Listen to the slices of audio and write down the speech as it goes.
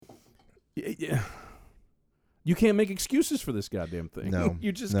Yeah. You can't make excuses for this goddamn thing. No.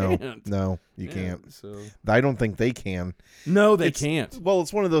 You just no, can't. No, you can't. So. I don't think they can. No, they can't. Well,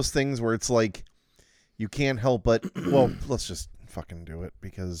 it's one of those things where it's like you can't help but, well, let's just fucking do it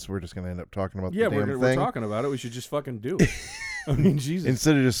because we're just going to end up talking about the damn thing. We're talking about it. We should just fucking do it. I mean, Jesus.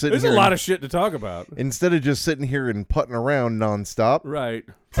 Instead of just sitting There's here. a lot of shit to talk about. Instead of just sitting here and putting around nonstop. Right.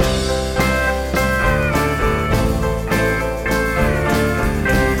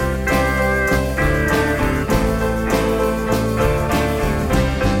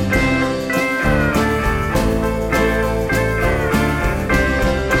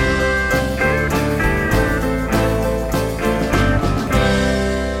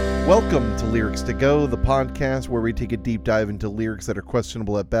 Welcome to Lyrics to Go, the podcast where we take a deep dive into lyrics that are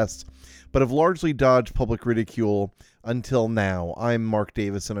questionable at best, but have largely dodged public ridicule until now. I'm Mark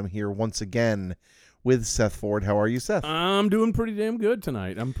Davis, and I'm here once again with Seth Ford. How are you, Seth? I'm doing pretty damn good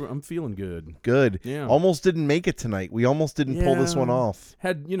tonight. I'm feeling good. Good. Yeah. Almost didn't make it tonight. We almost didn't pull this one off.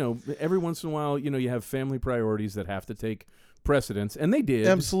 Had, every once in a while, you have family priorities that have to take precedence, and they did.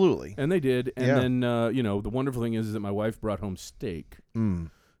 Absolutely. And they did. And Yeah. then, the wonderful thing is that my wife brought home steak.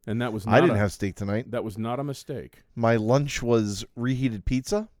 And that was not I didn't have steak tonight. That was not a mistake. My lunch was reheated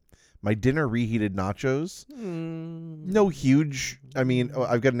pizza. My dinner, reheated nachos. No huge. I mean,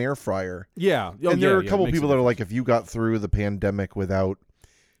 I've got an air fryer. Yeah. And there are a couple people that are like, if you got through the pandemic without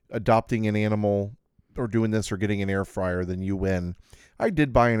adopting an animal or doing this or getting an air fryer, then you win. I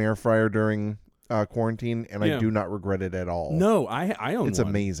did buy an air fryer during quarantine, and I do not regret it at all. No, I own It's one.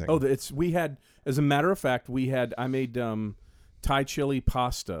 amazing. Oh, we had, as a matter of fact, I made Thai chili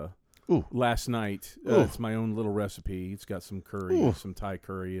pasta last night. It's my own little recipe. It's got some curry, some Thai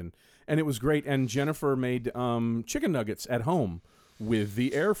curry, and it was great. And Jennifer made chicken nuggets at home with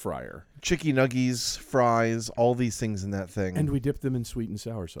the air fryer. Chicky nuggies, fries, all these things in that thing. And we dipped them in sweet and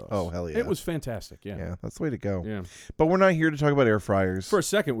sour sauce. Oh, hell yeah. It was fantastic, yeah. Yeah, that's the way to go. Yeah. But we're not here to talk about air fryers. For a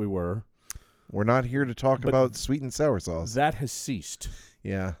second we were. We're not here to talk about sweet and sour sauce. That has ceased.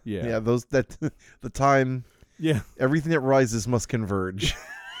 Yeah. Yeah. Yeah, the time... Yeah. Everything that rises must converge.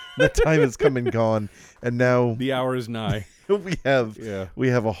 That time has come and gone, and now the hour is nigh. we have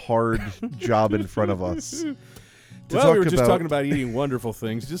a hard job in front of us. We were just talking about eating wonderful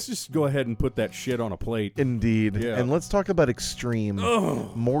things. Just go ahead and put that shit on a plate. Indeed. Yeah. And let's talk about extreme.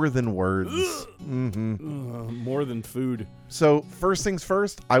 More than words. More than food. So, first things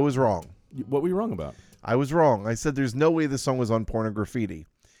first, I was wrong. What were you wrong about? I was wrong. I said there's no way this song was on Pornograffiti.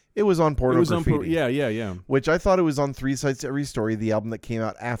 It was on Pornograffiti. Yeah. Which I thought it was on 3 Sites Every Story, the album that came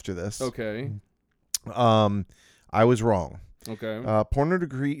out after this. Okay. I was wrong. Okay.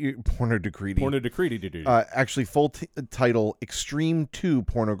 Pornograffiti. Actually, full title, Extreme 2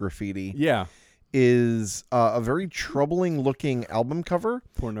 Pornograffiti. Yeah. Is a very troubling looking album cover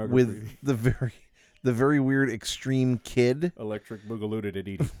with the very weird extreme kid. Electric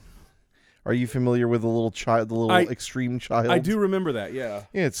Boogaloo. Are you familiar with the little child, the little extreme child? I do remember that, yeah.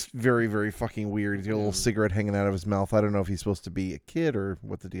 Yeah, it's very, very fucking weird. He's got a little cigarette hanging out of his mouth. I don't know if he's supposed to be a kid or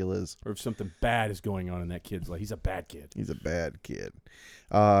what the deal is. Or if something bad is going on in that kid's life. He's a bad kid. He's a bad kid.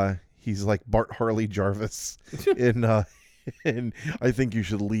 He's like Bart Harley Jarvis in I Think You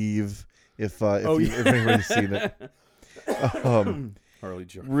Should Leave if anybody's seen it. Harley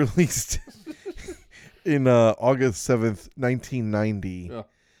Jarvis. Released in August 7th, 1990.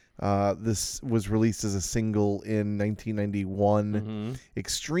 This was released as a single in 1991. Mm-hmm.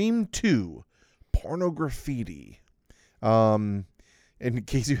 Extreme 2, Pornograffiti. In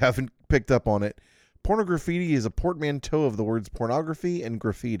case you haven't picked up on it, Pornograffiti is a portmanteau of the words pornography and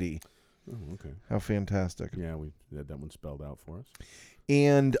graffiti. Oh, okay. How fantastic. Yeah, we had that one spelled out for us.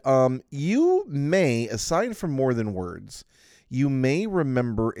 And you may, aside from More Than Words, you may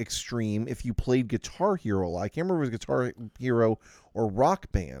remember Extreme if you played Guitar Hero. I can't remember if it was Guitar Hero or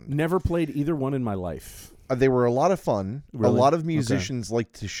Rock Band. Never played either one in my life. They were a lot of fun. Really? A lot of musicians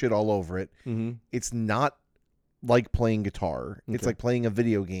like to shit all over it. Mm-hmm. It's not like playing guitar. Okay. It's like playing a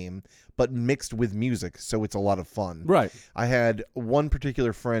video game, but mixed with music, so it's a lot of fun. Right. I had one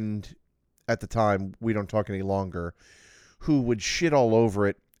particular friend at the time, we don't talk any longer, who would shit all over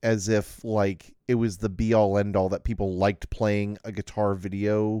it as if like it was the be all end all that people liked playing a guitar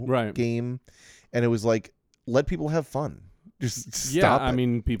video game. And it was like, let people have fun. Just stop it. I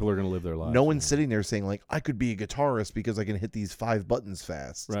mean, people are going to live their lives. No one's sitting there saying like, I could be a guitarist because I can hit these 5 buttons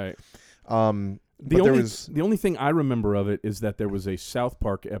fast. Right. The only thing I remember of it is that there was a South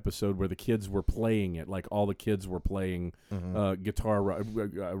Park episode where the kids were playing it, like all the kids were playing guitar,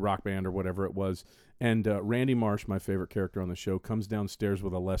 Rock Band or whatever it was, And Randy Marsh, my favorite character on the show, comes downstairs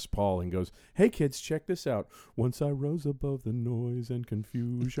with a Les Paul and goes, "Hey kids, check this out. Once I rose above the noise and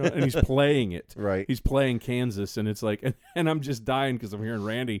confusion," and he's playing it. Right. He's playing Kansas, and it's like, and I'm just dying because I'm hearing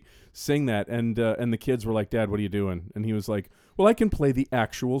Randy sing that, and the kids were like, "Dad, what are you doing?" And he was like, "Well, I can play the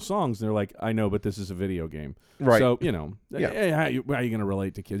actual songs." And they're like, "I know, but this is a video game." Right. So Yeah. how are you going to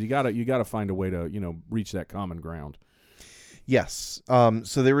relate to kids? You gotta find a way to reach that common ground. Yes.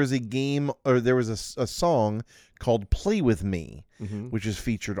 So there was a game, or there was a song called "Play with Me," which is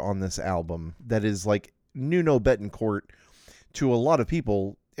featured on this album. That is like Nuno Bettencourt to a lot of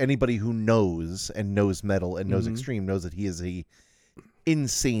people. Anybody who knows metal and knows extreme knows that he is a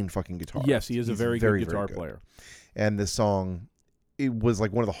insane fucking guitarist. Yes, he is a very good guitar good. player. And this song, it was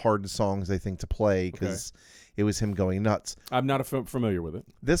like one of the hardest songs I think to play because it was him going nuts. I'm not familiar with it.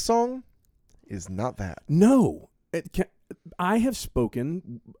 This song is not that. No. I have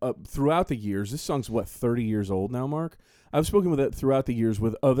spoken throughout the years. This song's 30 years old now, Mark. I've spoken with it throughout the years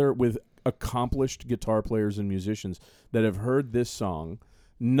with accomplished guitar players and musicians that have heard this song.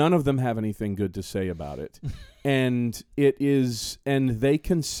 None of them have anything good to say about it. And they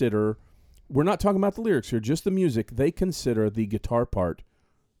consider, we're not talking about the lyrics here, just the music. They consider the guitar part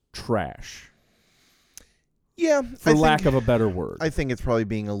trash. Yeah, for lack of a better word. I think it's probably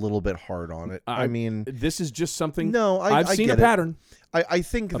being a little bit hard on it. I mean, this is just something. No, I've seen a pattern. I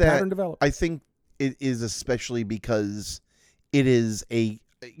think pattern develop. I think it is especially because it is a,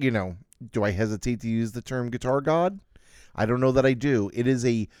 do I hesitate to use the term guitar god? I don't know that I do. It is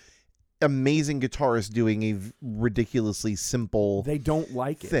a amazing guitarist doing a ridiculously simple They don't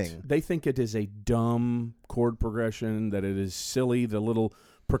like thing. It. They think it is a dumb chord progression, that it is silly, the little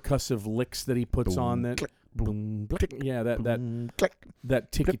percussive licks that he puts on that. Click. Boom, click. Yeah, Click.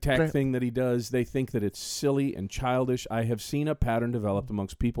 that ticky-tack thing that he does. They think that it's silly and childish. I have seen a pattern developed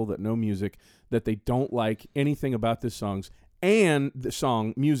amongst people that know music that they don't like anything about this song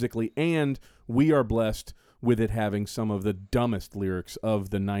musically, and we are blessed with it having some of the dumbest lyrics of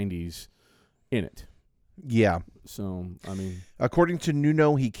the 90s in it. Yeah. So, I mean, according to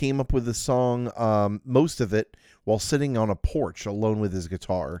Nuno, he came up with the song, most of it, while sitting on a porch alone with his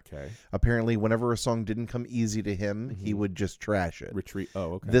guitar. Okay. Apparently, whenever a song didn't come easy to him, he would just trash it. Retreat.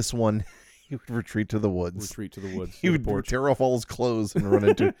 Oh, okay. This one, he would retreat to the woods. He would tear off all his clothes and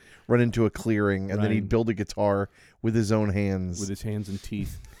run into a clearing, and then he'd build a guitar with his own hands. With his hands and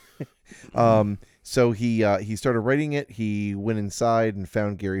teeth. So he started writing it. He went inside and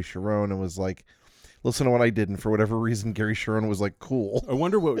found Gary Sharon and was like, "Listen to what I did." And for whatever reason, Gary Sharon was like, "Cool." I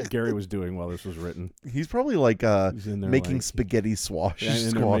wonder what Gary was doing while this was written. He's probably like He's in there making spaghetti squash, or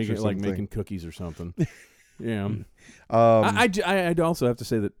something. like making cookies or something. Yeah. I'd also have to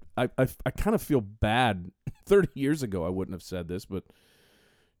say that I kind of feel bad. 30 years ago, I wouldn't have said this, but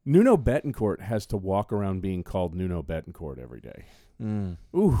Nuno Bettencourt has to walk around being called Nuno Bettencourt every day.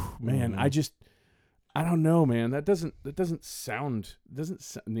 Ooh, man, I don't know, man. That doesn't sound.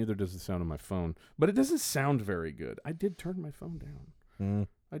 Neither does it sound on my phone, but it doesn't sound very good. I did turn my phone down.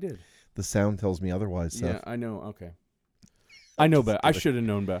 I did. The sound tells me otherwise. Seth. Yeah, I know. Okay, I know better. I should have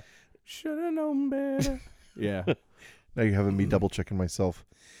known better. Should have known better. Yeah. Now you're having me double checking myself.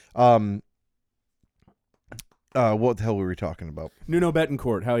 What the hell were we talking about? Nuno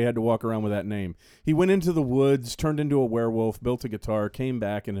Bettencourt, how he had to walk around with that name. He went into the woods, turned into a werewolf, built a guitar, came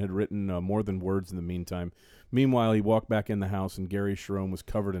back, and had written more than words in the meantime. Meanwhile, he walked back in the house, and Gary Sharon was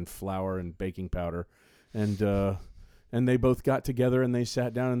covered in flour and baking powder. And they both got together, and they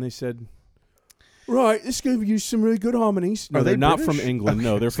sat down, and they said, "Right, this is going to use some really good harmonies." No, they're not from England.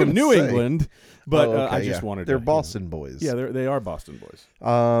 No, they're from New England. But I just wanted to... They're Boston boys. Yeah, they are Boston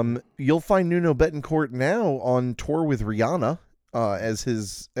boys. You'll find Nuno Bettencourt now on tour with Rihanna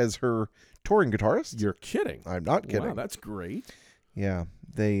as her touring guitarist. You're kidding. I'm not kidding. Wow, that's great. Yeah.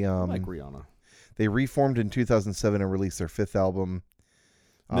 They I like Rihanna. They reformed in 2007 and released their 5th album.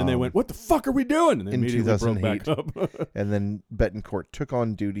 And then they went, "What the fuck are we doing?" And they immediately broke back up. And then Bettencourt took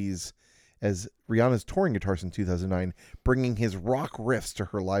on duties as Rihanna's touring guitarist in 2009, bringing his rock riffs to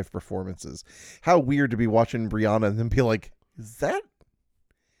her live performances. How weird to be watching Rihanna and then be like, is that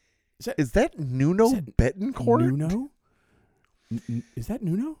Nuno Bettencourt? Nuno? Is that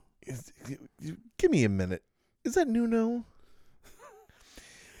Nuno? Give me a minute. Is that Nuno?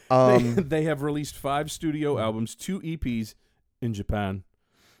 They have released 5 studio albums, 2 EPs in Japan.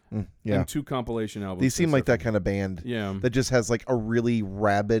 Yeah. And 2 compilation albums. They seem like that specifically. kind of band Yeah. that just has like a really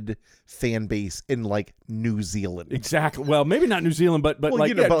rabid fan base in like New Zealand. Exactly. Well, maybe not New Zealand, but Well, like,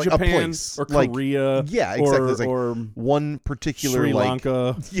 you know, but, like, a Japan place. or Like, Korea. Yeah, exactly. It's like or one particular Sri like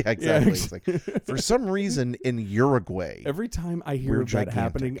Lanka. Yeah, exactly. It's like for some reason in Uruguay. Every time I hear We're of that gigantic.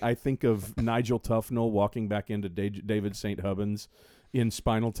 happening, I think of Nigel Tufnell walking back into David St. Hubbins in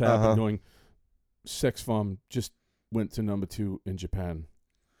Spinal Tap and going, Sex Bomb just went to number 2 in Japan.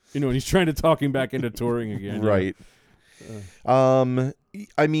 And he's trying to talk him back into touring again. Right.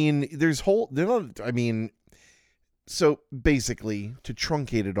 I mean, so basically, to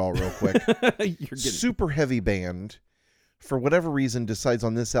truncate it all real quick, super heavy band, for whatever reason, decides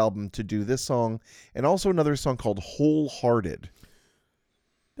on this album to do this song and also another song called Wholehearted.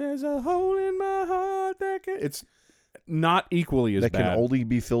 There's a hole in my heart it's not equally as that bad. Can only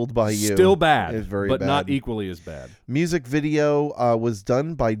be filled by you. Still bad, It's very but bad. not equally as bad. Music video was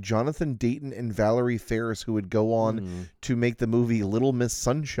done by Jonathan Dayton and Valerie Ferris, who would go on to make the movie Little Miss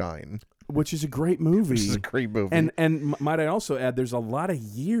Sunshine. Which is a great movie. Which is a great movie. And might I also add, there's a lot of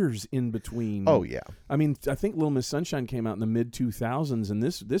years in between. Oh, yeah. I mean, I think Little Miss Sunshine came out in the mid-2000s, and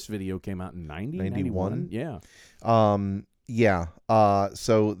this video came out in 91? Yeah. Yeah.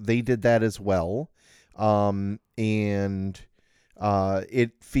 So they did that as well. And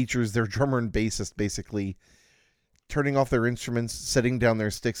it features their drummer and bassist basically turning off their instruments, setting down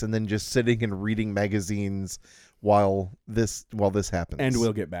their sticks, and then just sitting and reading magazines while this happens. And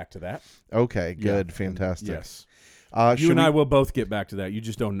we'll get back to that. Okay, good, Yeah. fantastic. Yes. You and I will both get back to that. You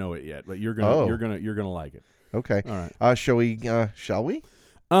just don't know it yet, but you're gonna like it. Okay. All right. Shall we?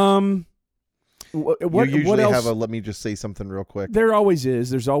 What you usually else? have a. Let me just say something real quick. There always is.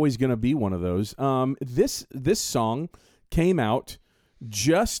 There's always going to be one of those. This song came out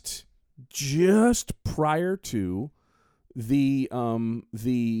just prior to the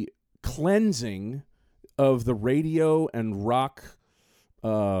cleansing of the radio and rock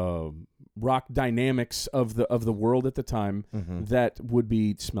dynamics of the world at the time. That would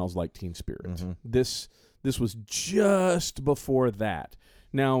be Smells Like Teen Spirit. This was just before that.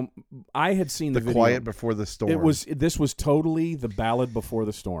 Now, I had seen the video. Quiet Before the Storm. This was totally the Ballad Before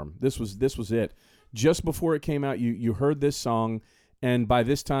the Storm. This was it. Just before it came out, you heard this song, and by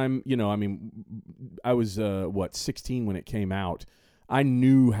this time, I was 16 when it came out. I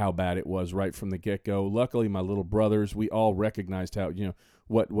knew how bad it was right from the get-go. Luckily, my little brothers, we all recognized how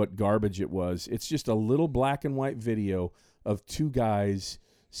what garbage it was. It's just a little black and white video of 2 guys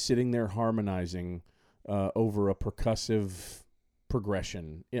sitting there harmonizing over a percussive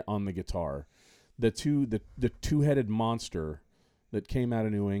progression on the guitar. The two-headed monster that came out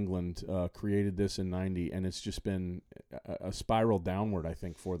of New England created this in 90, and it's just been a spiral downward, I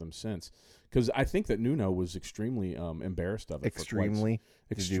think, for them since. Because I think that Nuno was extremely embarrassed of it. Extremely?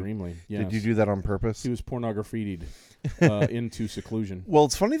 Extremely, yes. Did you do that on purpose? He was pornographied into seclusion. Well,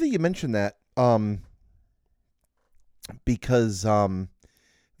 it's funny that you mentioned that because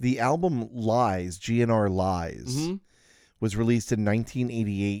the album Lies, GNR Lies, was released in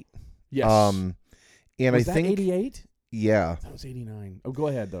 1988. Yes. And was I think 88? Yeah. That was 89. Oh, go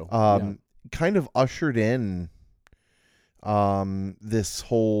ahead though. Kind of ushered in this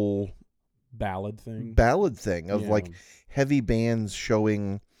whole ballad thing of like heavy bands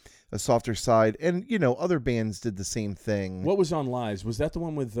showing a softer side, and other bands did the same thing. What was on Lies? Was that the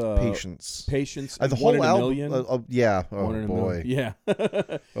one with Patience? The whole One in album. a Million? Yeah. One in a boy. Million.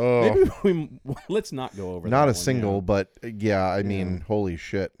 Yeah. Maybe let's not go over. Not that a single, one, but yeah. I mean, holy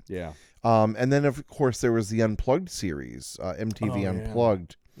shit. Yeah. And then of course there was the Unplugged series, MTV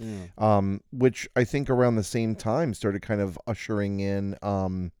Unplugged, which I think around the same time started kind of ushering in,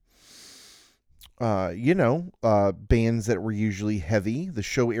 bands that were usually heavy. The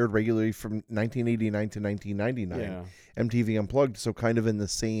show aired regularly from 1989 to 1999. Yeah. MTV Unplugged, so kind of in the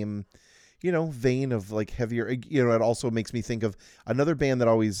same, vein of like heavier. It also makes me think of another band that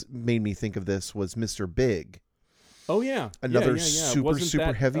always made me think of this was Mr. Big. Oh yeah, another super Wasn't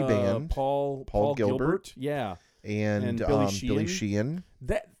that, heavy band. Paul Gilbert. Yeah. And Billy Sheehan.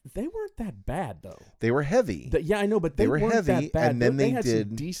 That they weren't that bad though. They were heavy. I know, but they were weren't heavy, that bad. and then they had did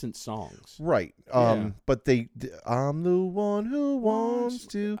some decent songs. Right. But I'm the one who wants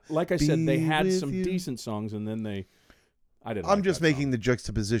to. Like I said, they had some you. decent songs, and then I'm like just making the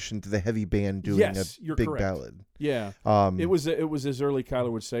juxtaposition to the heavy band doing a big correct. ballad. Yeah. It was as early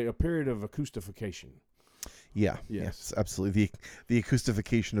Kyler would say, a period of acoustification. Yeah. Yes. Absolutely. The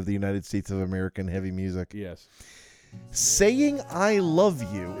acoustification of the United States of American heavy music. Yes. Saying I love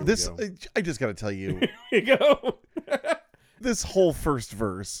you. I just got to tell you. Here you go. This whole first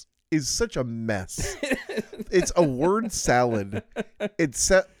verse is such a mess. It's a word salad. It's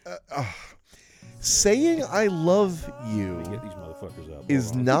saying I love you Get these motherfuckers up.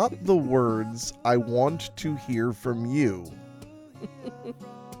 is not the words I want to hear from you.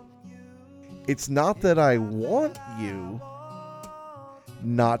 It's not that I want you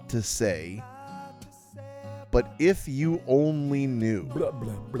not to say, but if you only knew. Blah,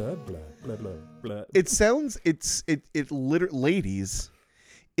 blah, blah, blah, blah, blah, blah. It sounds, ladies,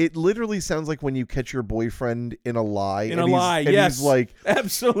 it literally sounds like when you catch your boyfriend in a lie. In a lie, yes. He's like,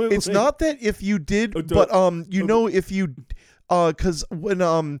 absolutely. it's not that if you did, but if you, because when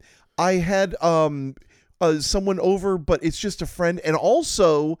I had someone over, but it's just a friend, and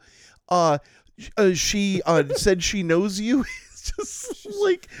also, she said she knows you. It's just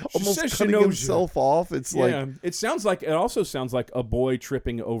like almost cutting himself off. It's like it also sounds like a boy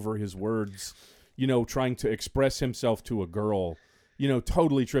tripping over his words, trying to express himself to a girl,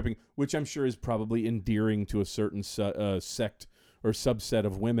 totally tripping, which I'm sure is probably endearing to a certain sect or subset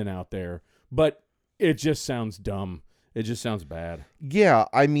of women out there. But it just sounds dumb. It just sounds bad. Yeah,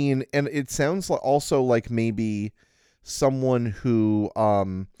 I mean, and it sounds also like maybe someone who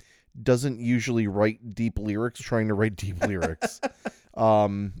doesn't usually write deep lyrics trying to write deep lyrics.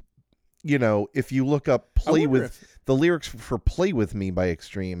 If you look up the lyrics for Play With Me by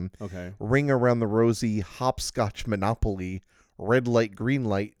Extreme, okay, Ring Around the Rosie, Hopscotch Monopoly, Red Light, Green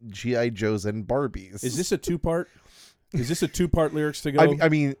Light, G.I. Joes, and Barbies. Is this a two-part? Is this a two-part lyrics to go? I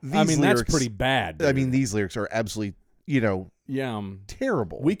mean, lyrics, that's pretty bad. Dude. I mean, these lyrics are absolutely,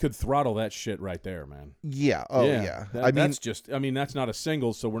 terrible. We could throttle that shit right there, man. Yeah. Oh, yeah. That's not a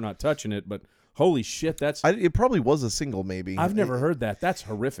single, so we're not touching it, but holy shit, it probably was a single, maybe. I've never heard that. That's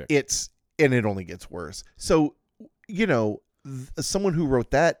horrific. And it only gets worse. So, someone who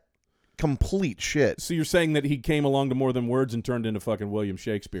wrote that, complete shit. So you're saying that he came along to More Than Words and turned into fucking William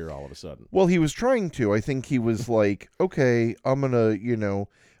Shakespeare all of a sudden? Well, he was trying to. I think he was like, okay, I'm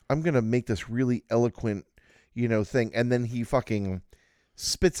gonna make this really eloquent, thing, and then he fucking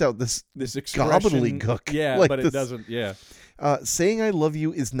spits out this gobbledygook. Yeah, like but it doesn't. Yeah. Saying I love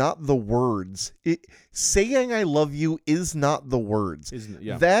you is not the words. Saying I love you is not the words. Isn't it?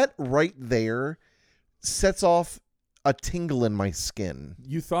 Yeah. That right there sets off a tingle in my skin.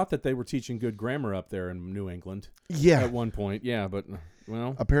 You thought that they were teaching good grammar up there in New England. Yeah. At one point. Yeah, but,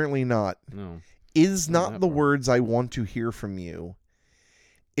 well. Apparently not. No. Is not the words I want to hear from you.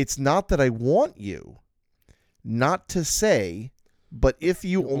 It's not that I want you not to say, but if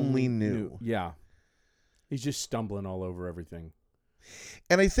you only knew. Yeah. He's just stumbling all over everything.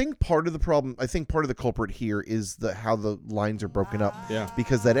 And I think part of the culprit here is how the lines are broken up. Yeah.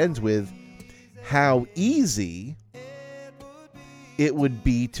 Because that ends with how easy it would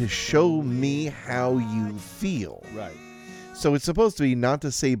be to show me how you feel. Right. So it's supposed to be not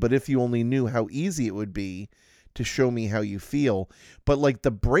to say, but if you only knew how easy it would be to show me how you feel. But like the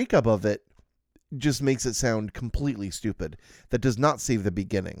breakup of it just makes it sound completely stupid. That does not save the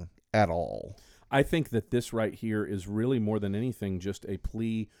beginning at all. I think that this right here is really more than anything just a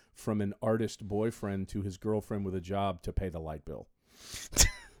plea from an artist boyfriend to his girlfriend with a job to pay the light bill.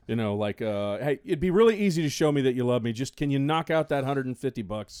 Hey, it'd be really easy to show me that you love me. Just can you knock out that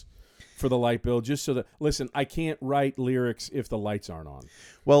 $150 for the light bill just so that, listen, I can't write lyrics if the lights aren't on.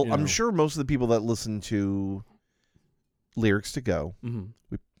 Well, I'm sure most of the people that listen to Lyrics to Go,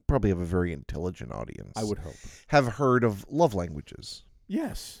 we probably have a very intelligent audience. I would hope. Have heard of love languages.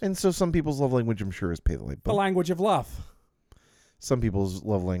 Yes. And so some people's love language, I'm sure, is pay the light bill. The language of love. Some people's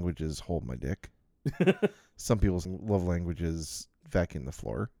love language is hold my dick. Some people's love language is vacuum the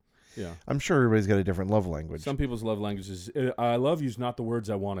floor. Yeah. I'm sure everybody's got a different love language. Some people's love language is, I love you is not the words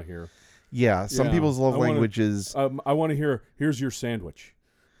I want to hear. Yeah. Some people's love language is... I want to hear, here's your sandwich.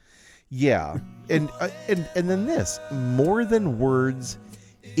 Yeah. And then this, more than words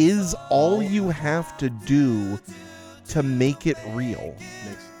is all you have to do to make it real.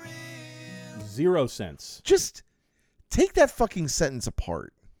 Makes zero sense. Just take that fucking sentence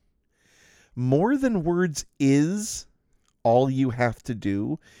apart. More than words is all you have to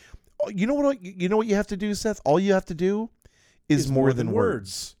do. You know what you have to do, Seth? All you have to do is more than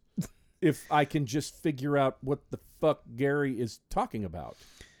words. If I can just figure out what the fuck Gary is talking about.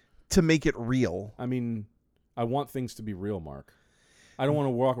 To make it real. I mean, I want things to be real, Mark. I don't want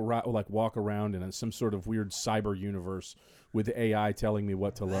to walk around in some sort of weird cyber universe with AI telling me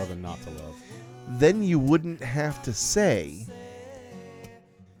what to love and not to love. Then you wouldn't have to say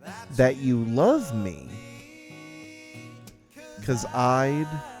that you love me, because I'd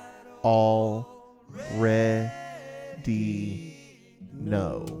already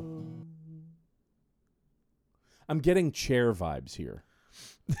know. I'm getting Chair vibes here.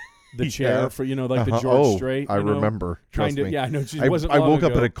 the chair for like the George Oh, Strait. I remember. Trust me. Yeah, I know. It I wasn't. I long woke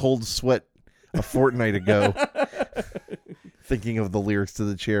up ago. in a cold sweat a fortnight ago, thinking of the lyrics to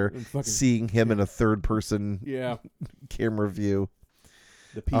the chair, seeing him in a third person camera view.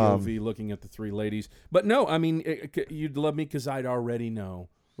 The POV looking at the three ladies. But no, I mean, you'd love me because I'd already know.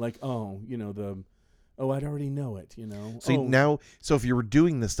 Like, I'd already know it, So if you were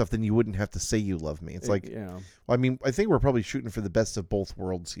doing this stuff, then you wouldn't have to say you love me. It's like, yeah. Well, I mean, I think we're probably shooting for the best of both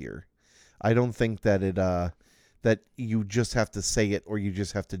worlds here. I don't think that that you just have to say it or you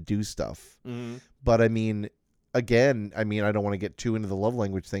just have to do stuff. Mm-hmm. But I mean, again, I don't want to get too into the love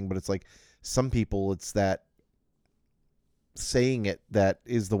language thing, but it's like some people, it's that saying it that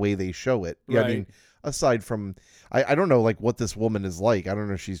is the way they show it. Yeah, right. I mean, aside from, I don't know, like, what this woman is like. I don't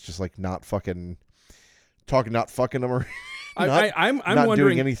know if she's just like not fucking talking, not fucking them, or I'm not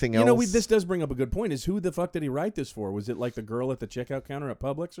wondering, doing anything else. This does bring up a good point. Is who the fuck did he write this for? Was it like the girl at the checkout counter at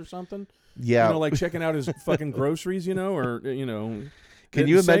Publix or something? Yeah, like checking out his fucking groceries, or Can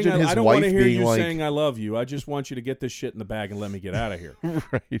you imagine his I don't wife want to hear being you like, saying I love you. I just want you to get this shit in the bag and let me get out of here.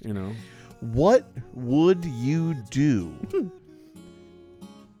 Right. What would you do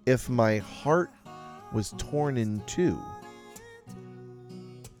if my heart was torn in two?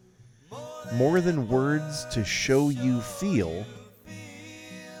 More than words to show you feel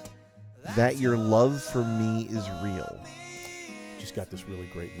that your love for me is real. Just got this really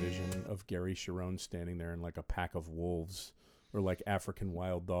great vision of Gary Cherone standing there in like a pack of wolves or like African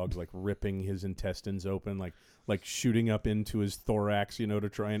wild dogs, like ripping his intestines open, like shooting up into his thorax, to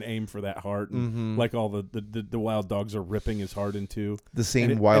try and aim for that heart. And like all the wild dogs are ripping his heart in two. The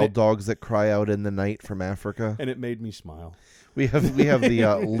same wild dogs that cry out in the night from Africa. And it made me smile. We have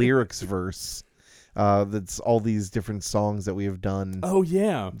the lyrics verse. That's all these different songs that we have done. Oh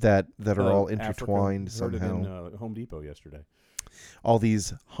yeah, that are all intertwined Africa, somehow. Heard it in Home Depot yesterday. All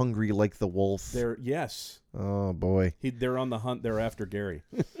these hungry like the wolf. Yes. Oh boy. They're on the hunt. They're after Gary.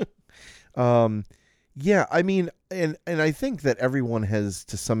 Yeah. I mean, and I think that everyone has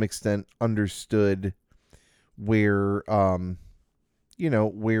to some extent understood where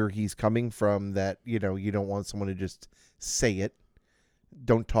where he's coming from. That you don't want someone to just say it.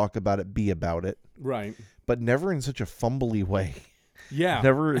 Don't talk about it, be about it. Right. But never in such a fumbly way. Yeah.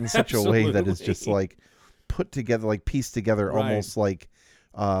 Never in such a way that is just like put together, like pieced together, right. Almost like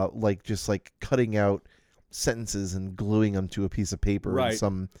just like cutting out sentences and gluing them to a piece of paper. Right.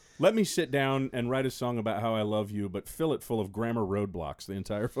 And let me sit down and write a song about how I love you, but fill it full of grammar roadblocks the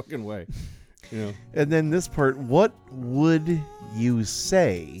entire fucking way. And then this part, what would you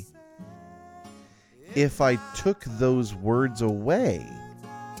say if I took those words away?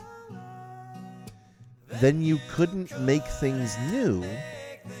 Then you couldn't make things new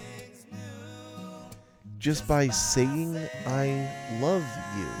just by saying I love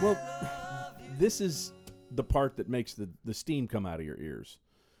you. Well, this is the part that makes the steam come out of your ears.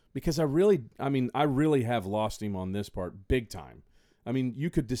 Because I really have lost him on this part big time. I mean, you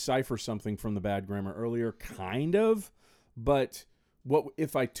could decipher something from the bad grammar earlier, kind of, but what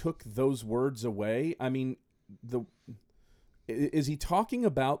if I took those words away? I mean, is he talking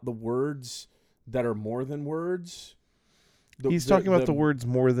about the words that are more than words? He's talking about the words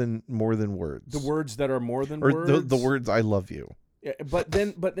more than words. The words that are more than words, or the words I love you. Yeah, but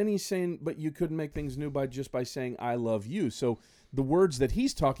then he's saying, but you couldn't make things new by saying I love you. So the words that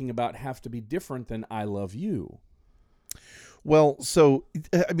he's talking about have to be different than I love you. Well, so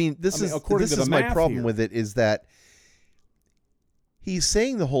I mean, this is my problem here with it, is that he's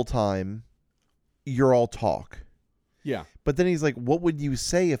saying the whole time, you're all talk. Yeah. But then he's like, what would you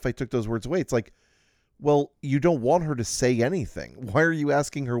say if I took those words away? It's like, well, you don't want her to say anything. Why are you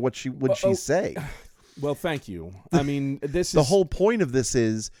asking her what she say? Well, thank you. I mean, the whole point of this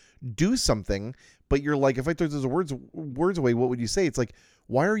is do something, but you're like, if I took those words away, what would you say? It's like,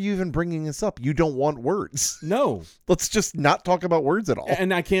 why are you even bringing this up? You don't want words. No. Let's just not talk about words at all.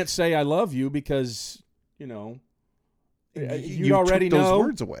 And I can't say I love you because, you already took know those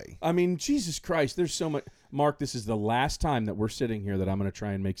words away. I mean, Jesus Christ, there's so much. Mark, this is the last time that we're sitting here that I'm going to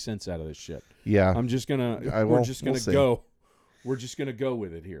try and make sense out of this shit. Yeah. We're just going to go. We're just going to go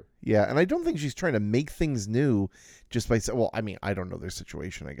with it here. Yeah, and I don't think she's trying to make things new just by saying, well, I mean, I don't know their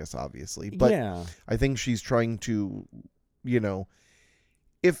situation, I guess, obviously. But yeah. I think she's trying to,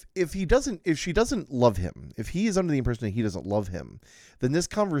 if she doesn't love him, if he is under the impression that he doesn't love him, then this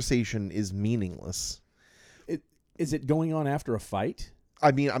conversation is meaningless. Is it going on after a fight?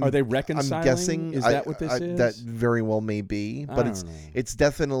 I mean, are they reconciling? I'm guessing. Is that what this is? That very well may be, but it's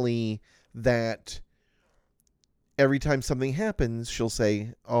definitely that every time something happens, she'll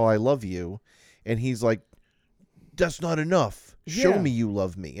say, "Oh, I love you," and he's like, "That's not enough. Show me you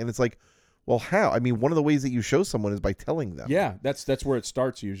love me. And it's like, well, how? I mean, one of the ways that you show someone is by telling them. Yeah, that's where it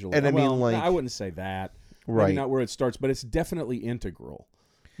starts usually. And I mean, like, I wouldn't say that. Right. Maybe not where it starts, but it's definitely integral,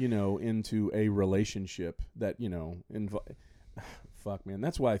 into a relationship that, fuck, man.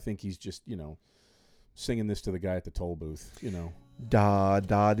 That's why I think he's just, singing this to the guy at the toll booth, Da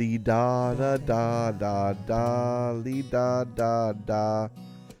da dee da da da da da lee da da da,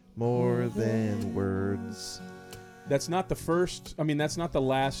 more than words. That's not the first. I mean, that's not the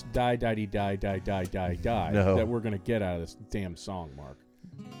last die No. that we're gonna get out of this damn song, Mark.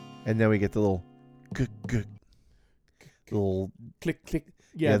 And then we get the little little click click.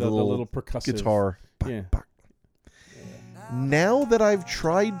 Yeah, the little percussive guitar. Yeah. Now that I've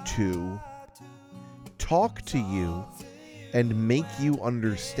tried to talk to you and make you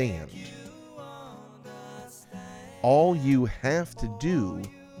understand, all you have to do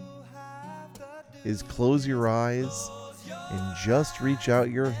is close your eyes and just reach out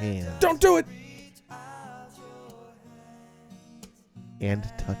your hand. Don't do it! And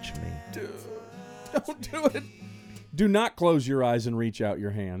touch me. Don't do it! Do not close your eyes and reach out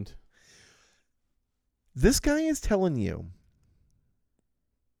your hand. This guy is telling you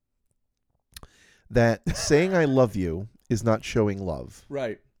that saying I love you is not showing love.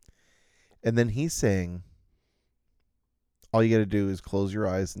 Right. And then he's saying, all you got to do is close your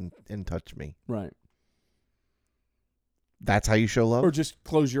eyes and touch me. Right. That's how you show love? Or just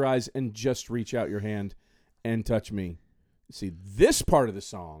close your eyes and just reach out your hand and touch me. See, this part of the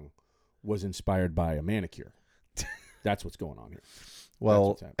song was inspired by a manicure. That's what's going on here.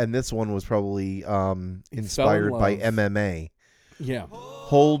 Well, and this one was probably inspired by MMA. Yeah.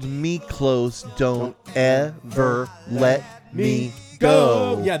 Hold me close, don't ever let me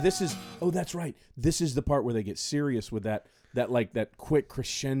go. Yeah, this is, that's right. This is the part where they get serious with that quick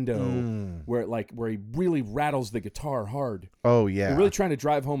crescendo where he really rattles the guitar hard. Oh, yeah. They're really trying to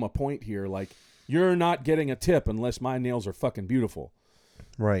drive home a point here, like, you're not getting a tip unless my nails are fucking beautiful.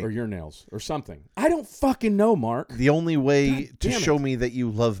 Right. Or your nails or something. I don't fucking know, Mark. The only way to show me that you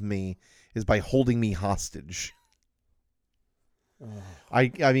love me is by holding me hostage.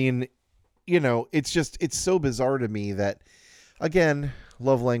 I mean, it's so bizarre to me that, again,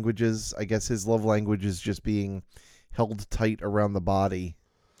 love languages, I guess his love language is just being held tight around the body.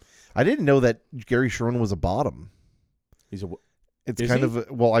 I didn't know that Gary Sharon was a bottom. It's kind of,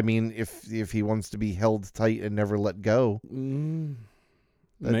 well, I mean, if he wants to be held tight and never let go.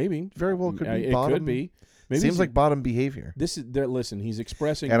 Maybe. Very well could be bottom. It could be. Maybe seems like bottom behavior. Listen, he's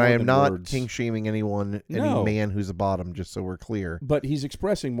expressing and more I am than not words. king shaming any man who's a bottom, just so we're clear. But he's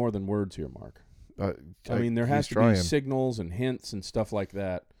expressing more than words here, Mark. I mean, there has to be signals and hints and stuff like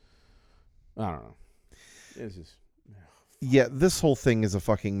that. I don't know. This is... Yeah, this whole thing is a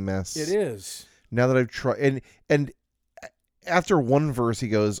fucking mess. It is. Now that I've tried... And after one verse, he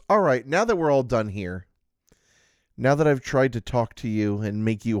goes, all right, now that we're all done here, now that I've tried to talk to you and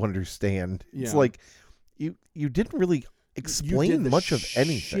make you understand, it's like... You didn't really explain much of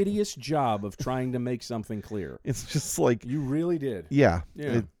anything. Shittiest job of trying to make something clear. It's just like you really did. Yeah.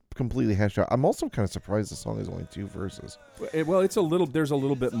 It completely hashed out. I'm also kind of surprised the song is only 2 verses. Well, it's a little. There's a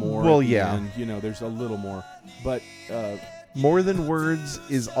little bit more. Well, yeah. And there's a little more, but more than words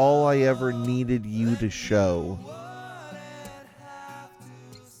is all I ever needed you to show.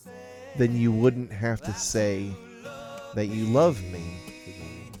 Then you wouldn't have to say that you love me,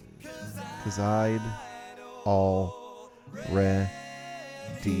 'cause I'd already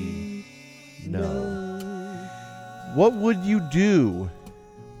know. What would you do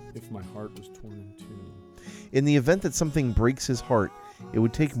if my heart was torn in two? In the event that something breaks his heart, it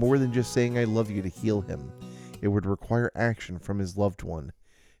would take more than just saying I love you to heal him. It would require action from his loved one,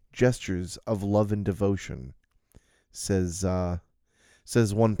 gestures of love and devotion, says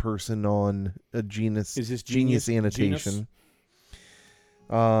one person on a Genius annotation.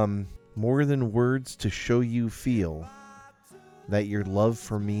 More than words to show you feel that your love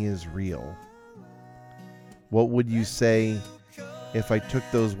for me is real. What would you say if I took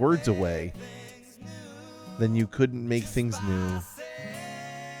those words away? Then you couldn't make things new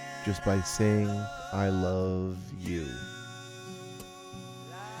just by saying I love you.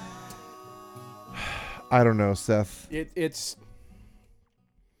 I don't know, Seth. It's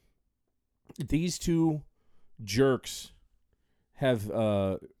these two jerks have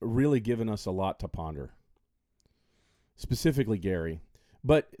really given us a lot to ponder. Specifically Gary.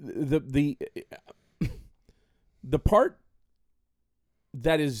 But the part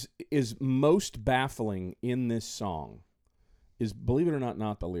that is most baffling in this song is, believe it or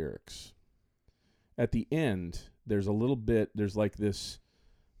not the lyrics. At the end, there's a little bit, there's like this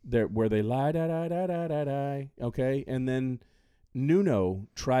there where they lie da da da da da da, okay? And then Nuno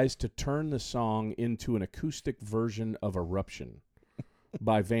tries to turn the song into an acoustic version of Eruption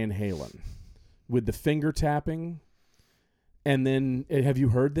by Van Halen with the finger tapping. And then, have you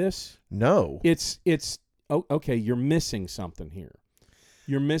heard this? No. Okay, you're missing something here.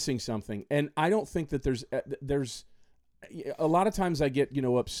 You're missing something. And I don't think that there's a lot of times I get,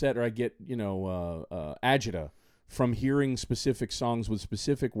 upset, or I get, agita from hearing specific songs with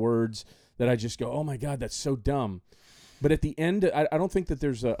specific words that I just go, oh my God, that's so dumb. But at the end, I don't think that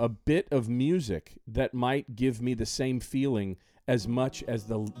there's a bit of music that might give me the same feeling as much as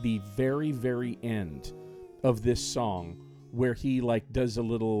the very, very end of this song, where he does a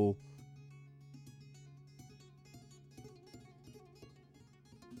little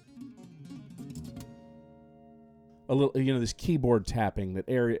this keyboard tapping that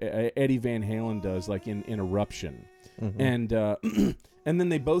Eddie Van Halen does, like in Eruption. Mm-hmm. And then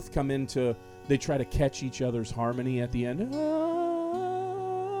they both come into, they try to catch each other's harmony at the end.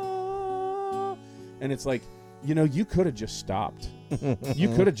 And it's like, you could have just stopped.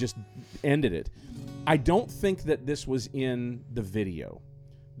 You could have just ended it. I don't think that this was in the video,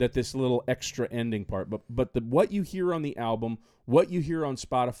 that this little extra ending part, but what you hear on the album, what you hear on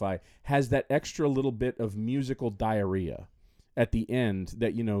Spotify, has that extra little bit of musical diarrhea at the end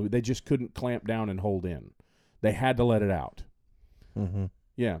that, they just couldn't clamp down and hold in. They had to let it out. Mm-hmm.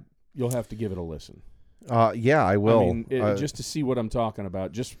 Yeah, you'll have to give it a listen. Yeah, I will. I mean, just to see what I'm talking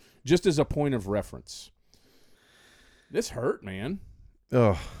about, just as a point of reference. This hurt, man.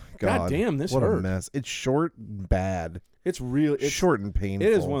 Oh, God damn, this what hurt. What a mess. It's short and bad. It's short and painful.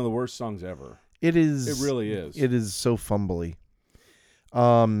 It is one of the worst songs ever. It is. It really is. It is so fumbly.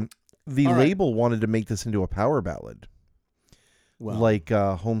 The label wanted to make this into a power ballad. Well, like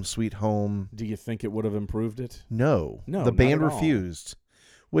Home Sweet Home. Do you think it would have improved it? No. No, the band refused.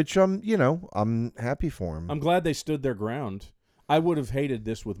 Which I'm happy for them. I'm glad they stood their ground. I would have hated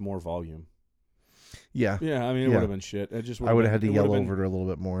this with more volume. Yeah. Yeah, I mean, it would have been shit. I would have had to yell over it a little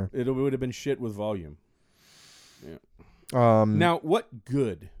bit more. It would have been shit with volume. Yeah. Now, what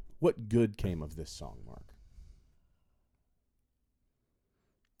good came of this song, Mark?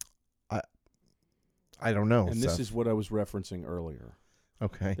 I don't know. And Seth. This is what I was referencing earlier.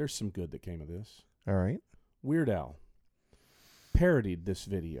 Okay. There's some good that came of this. All right. Weird Al parodied this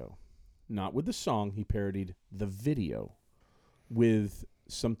video. Not with the song, he parodied the video with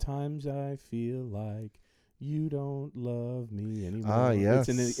Sometimes I Feel Like You Don't Love Me Anymore. Ah, yes.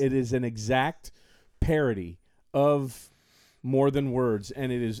 It is an exact parody of More Than Words,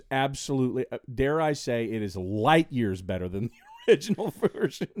 and it is absolutely, dare I say, it is light years better than the original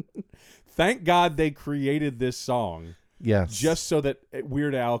version. Thank God they created this song. Yes. Just so that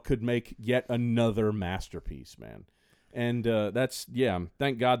Weird Al could make yet another masterpiece, man. And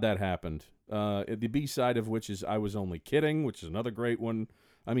thank God that happened. The B-side of which is I Was Only Kidding, which is another great one.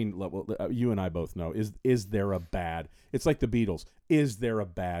 I mean, you and I both know. Is there a bad? It's like the Beatles. Is there a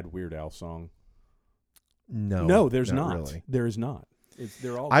bad Weird Al song? No, there's not. Really. There is not.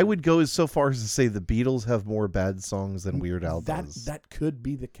 They're all. I would go so far as to say the Beatles have more bad songs than Weird Al does. That could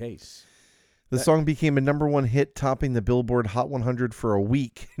be the case. The song became a #1 hit, topping the Billboard Hot 100 for a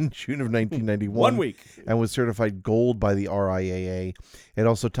week in June of 1991. 1 week. And was certified gold by the RIAA. It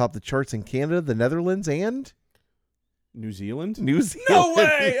also topped the charts in Canada, the Netherlands, and New Zealand? No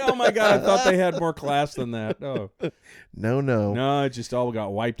way! Oh, my God. I thought they had more class than that. Oh. No. No, it just all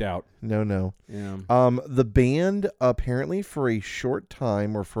got wiped out. No. Yeah. The band, apparently for a short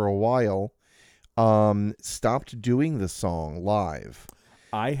time or for a while, stopped doing the song live.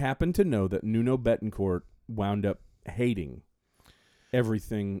 I happen to know that Nuno Bettencourt wound up hating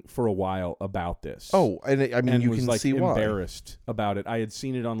everything for a while about this. Oh, and you was can see why. Embarrassed about it. I had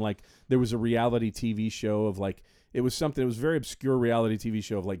seen it on there was a reality TV show of it was a very obscure reality TV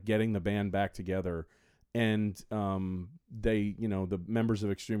show of getting the band back together, and they, the members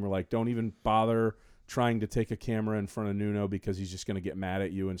of Extreme were like, don't even bother trying to take a camera in front of Nuno because he's just going to get mad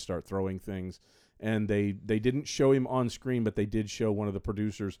at you and start throwing things. And they didn't show him on screen, but they did show one of the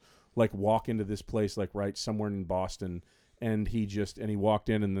producers walk into this place right somewhere in Boston, and he walked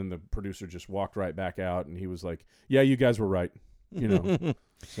in, and then the producer just walked right back out, and he was like, "Yeah, you guys were right,"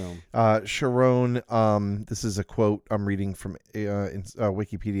 So Sharon, this is a quote I'm reading from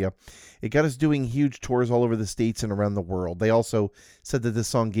Wikipedia. It got us doing huge tours all over the States and around the world. They also said that this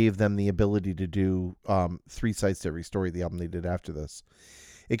song gave them the ability to do 3 sides to every story, the album they did after this.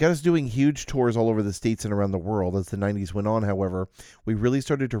 It got us doing huge tours all over the States and around the world. As the 90s went on, however, we really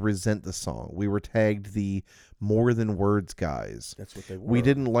started to resent the song. We were tagged the more than words guys. That's what they were. We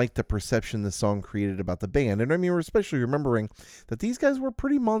didn't like the perception the song created about the band. And I mean, we're especially remembering that these guys were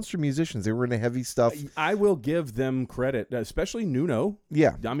pretty monster musicians. They were into heavy stuff. I will give them credit, especially Nuno.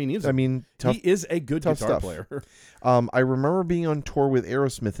 Yeah. I mean, tough, he is a good guitar player. I remember being on tour with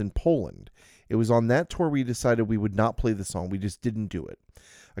Aerosmith in Poland. It was on that tour we decided we would not play the song. We just didn't do it.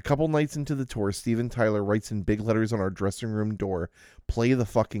 A couple nights into the tour, Steven Tyler writes in big letters on our dressing room door, "Play the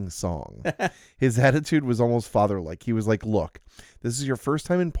fucking song." His attitude was almost father-like. He was like, "Look, this is your first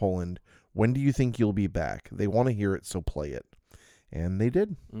time in Poland. When do you think you'll be back? They want to hear it, so play it." And they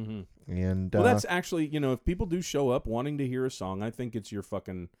did. Mm-hmm. And well, that's actually, if people do show up wanting to hear a song, I think it's your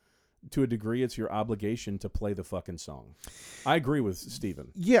fucking, to a degree, it's your obligation to play the fucking song. I agree with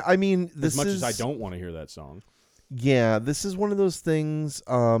Steven. Yeah, I mean, as much as I don't want to hear that song. Yeah, this is one of those things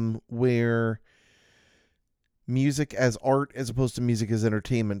where music as art as opposed to music as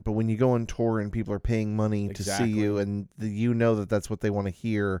entertainment, but when you go on tour and people are paying money to see you and that that's what they want to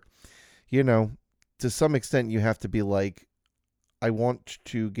hear, to some extent you have to be like, I want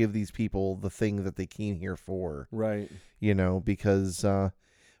to give these people the thing that they came here for. Right. Because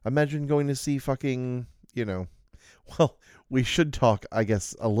imagine going to see fucking, well, we should talk, I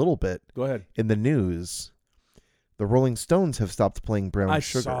guess, a little bit. Go ahead. In the news. The Rolling Stones have stopped playing Brown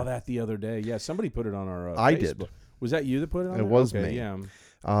Sugar. I saw that the other day. Yeah, somebody put it on our I Facebook. did. Was that you that put it on there? It was me. Yeah.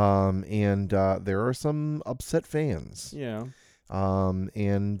 And there are some upset fans. Yeah.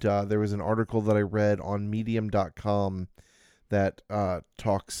 There was an article that I read on medium.com that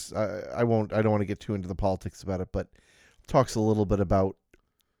talks I don't want to get too into the politics about it, but talks a little bit about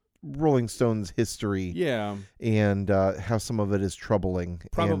Rolling Stones history, and how some of it is troubling.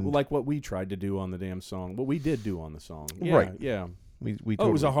 Probably like what we tried to do on the damn song. What we did do on the song, right? Yeah, we totally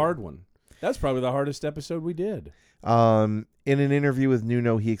it was a hard one. That's probably the hardest episode we did. In an interview with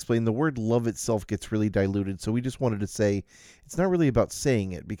Nuno, he explained the word love itself gets really diluted, so we just wanted to say it's not really about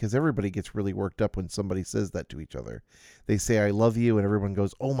saying it, because everybody gets really worked up when somebody says that to each other. They say I love you and everyone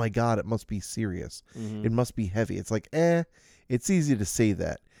goes, oh my god, it must be serious. Mm-hmm. It must be heavy. It's like, it's easy to say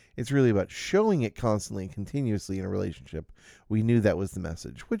that. It's really about showing it constantly and continuously in a relationship. We knew that was the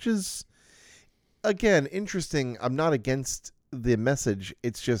message, which is, again, interesting. I'm not against the message.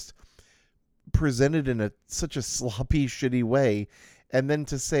 It's just presented in such a sloppy, shitty way. And then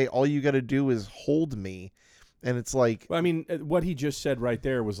to say, all you got to do is hold me. And it's like... Well, I mean, what he just said right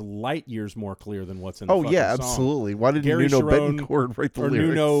there was light years more clear than what's in the fucking song. Oh, yeah, absolutely. Why didn't Nuno Bettencourt write the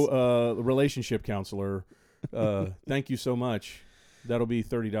lyrics? Nuno, relationship counselor, thank you so much. That'll be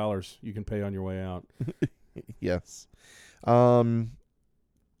 $30 you can pay on your way out. Yes. And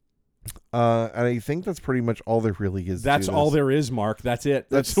I think that's pretty much all there really is. That's all there is, Mark. That's it.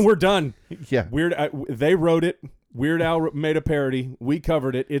 We're done. Yeah. They wrote it. Weird Al made a parody. We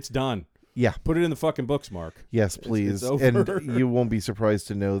covered it. It's done. Yeah. Put it in the fucking books, Mark. Yes, please. It's over. And you won't be surprised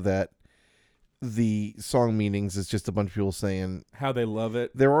to know that the song meanings is just a bunch of people saying how they love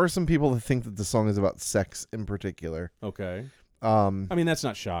it. There are some people that think that the song is about sex in particular. Okay. I mean, that's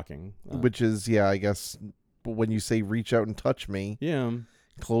not shocking. Which is, I guess, when you say reach out and touch me. Yeah.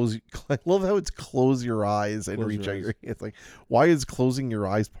 I love how it's close your eyes and reach out your... It's like, why is closing your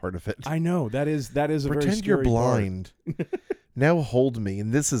eyes part of it? I know. That is a very scary Pretend you're blind. Now hold me,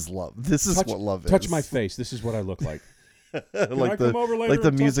 and this is love. This is what love is. Touch my face. This is what I look like. like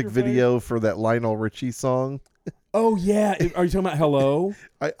the music video for that Lionel Richie song. Oh yeah, are you talking about Hello?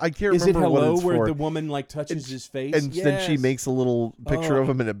 I can't remember Is it Hello what it's where for. The woman like touches his face, and then she makes a little picture of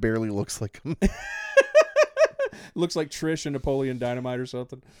him, and it barely looks like him. Looks like Trish and Napoleon Dynamite or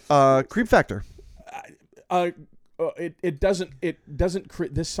something. Creep factor. It doesn't.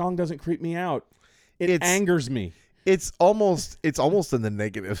 This song doesn't creep me out. It angers me. It's almost in the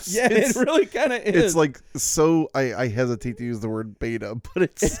negatives. Yeah, it really kind of is. It's like, so I hesitate to use the word beta, but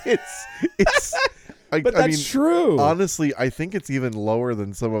it's but that's true. Honestly, I think it's even lower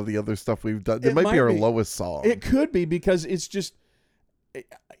than some of the other stuff we've done. It might be our lowest song. It could be, because it's just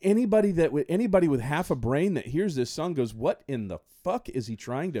anybody with half a brain that hears this song goes, "What in the fuck is he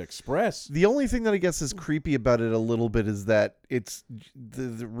trying to express?" The only thing that I guess is creepy about it a little bit is that it's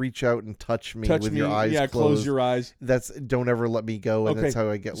the reach out and touch me with your eyes closed. Close your eyes. That's don't ever let me go, and that's how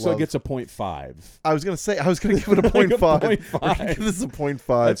I get love. So it gets a 0.5. I was gonna give it a 0.5. This is a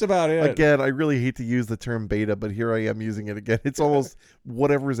 0.5. That's about it. Again, I really hate to use the term beta, but here I am using it again. It's almost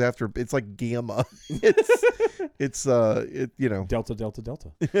whatever's after. It's like gamma. It's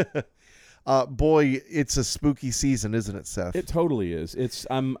delta. Boy, it's a spooky season, isn't it, Seth? It totally is.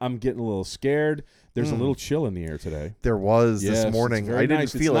 I'm getting a little scared. There's a little chill in the air today. There was Yes, this morning. it's very I didn't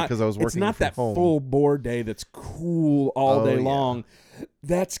nice. feel it because I was working It's not from that home. full bore day that's cool all day yeah. long.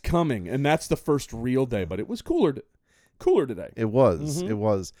 That's coming, and that's the first real day. But it was cooler today. It was. Mm-hmm. It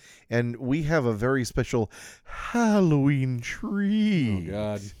was. And we have a very special Halloween tree. Oh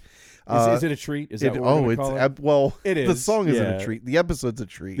God. Is it a treat? Is that what we're gonna call it? Well, It the is, song isn't yeah. a treat. The episode's a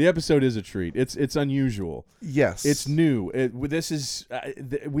treat. The episode is a treat. It's unusual. Yes. It's new. This is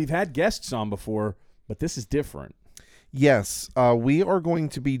we've had guests on before, but this is different. Yes. We are going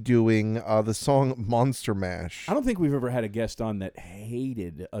to be doing the song Monster Mash. I don't think we've ever had a guest on that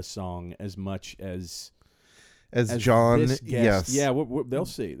hated a song as much as John. this guest. Yes. Yeah, they'll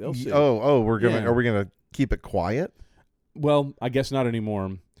see. They'll see. We're gonna. Yeah. Are we gonna keep it quiet? Well, I guess not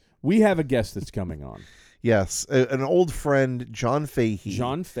anymore. We have a guest that's coming on. Yes, an old friend, John Fahey.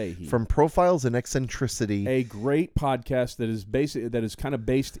 John Fahey from Profiles in Eccentricity. A great podcast that is kind of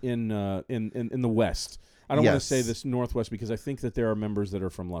based in the West. I don't want to say this Northwest because I think that there are members that are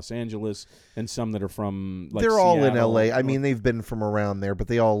from Los Angeles and some that are from they're all Seattle, in L.A. I mean, they've been from around there, but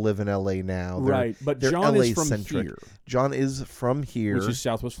they all live in L.A. now. Right, but they're John is from LA-centric. here. John is from here. Which is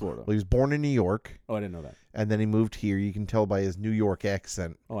Southwest Florida. Well, he was born in New York. Oh, I didn't know that. And then he moved here. You can tell by his New York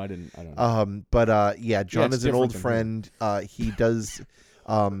accent. Oh, I don't know. Yeah, John is an old friend. He does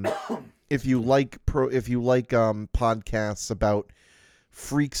if you like podcasts about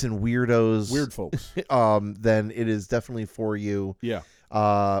freaks and weirdos, Weird folks, then it is definitely for you. Yeah.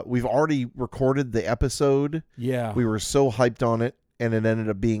 We've already recorded the episode. Yeah. We were so hyped on it, and it ended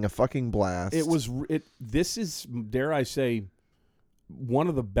up being a fucking blast. This is, dare I say, one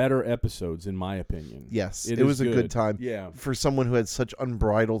of the better episodes in my opinion. Yes, it was a good time. Yeah. For someone who had such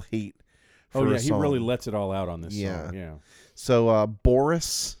unbridled hate for a he song. really lets it all out on this song. Yeah. So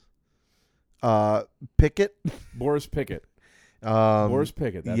Boris Pickett. Boris Pickett. Boris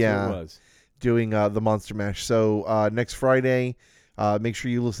Pickett, that's what it was. Doing the Monster Mash. So next Friday, make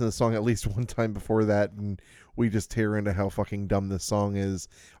sure you listen to the song at least one time before that, and we just tear into how fucking dumb this song is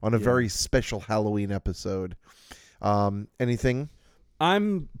on a very special Halloween episode. Anything?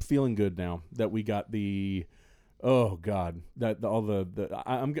 I'm feeling good now that we got the. Oh God,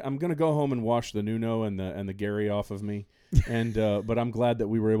 I'm gonna go home and wash the Nuno and the Gary off of me, and but I'm glad that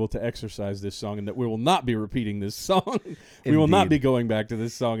we were able to exercise this song and that we will not be repeating this song. We will not be going back to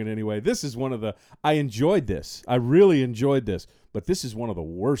this song in any way. This is one of the. I enjoyed this. I really enjoyed this. But this is one of the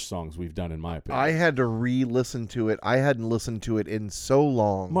worst songs we've done, in my opinion. I had to re-listen to it. I hadn't listened to it in so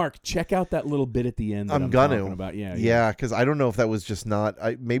long. Mark, check out that little bit at the end. I'm gonna. Talking about. Yeah, because I don't know if that was just not.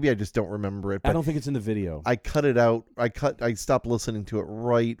 Maybe I just don't remember it. But I don't think it's in the video. I cut it out. I stopped listening to it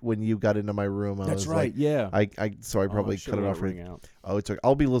right when you got into my room. That's right. Yeah. So I probably cut it off. Out. Oh, it's okay.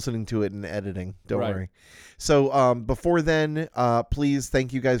 I'll be listening to it in editing. Don't worry. So before then, please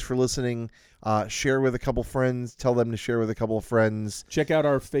thank you guys for listening. Share with a couple friends. Tell them to share with a couple of friends. Check out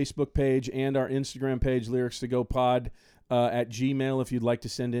our Facebook page and our Instagram page, Lyrics to Go Pod, at Gmail if you'd like to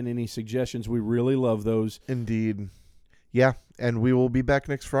send in any suggestions. We really love those. Indeed. Yeah, and we will be back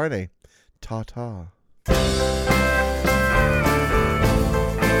next Friday. Ta-ta.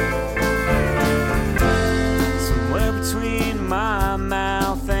 Somewhere between my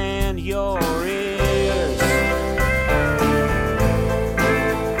mouth and your ears,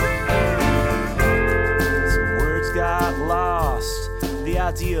 some words got lost, the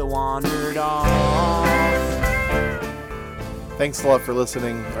idea wandered off. Thanks a lot for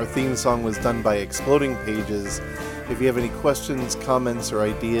listening. Our theme song was done by Exploding Pages. If you have any questions, comments, or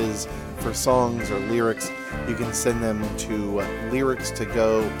ideas for songs or lyrics, you can send them to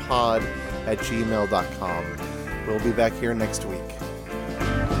lyricstogopod@gmail.com. We'll be back here next week.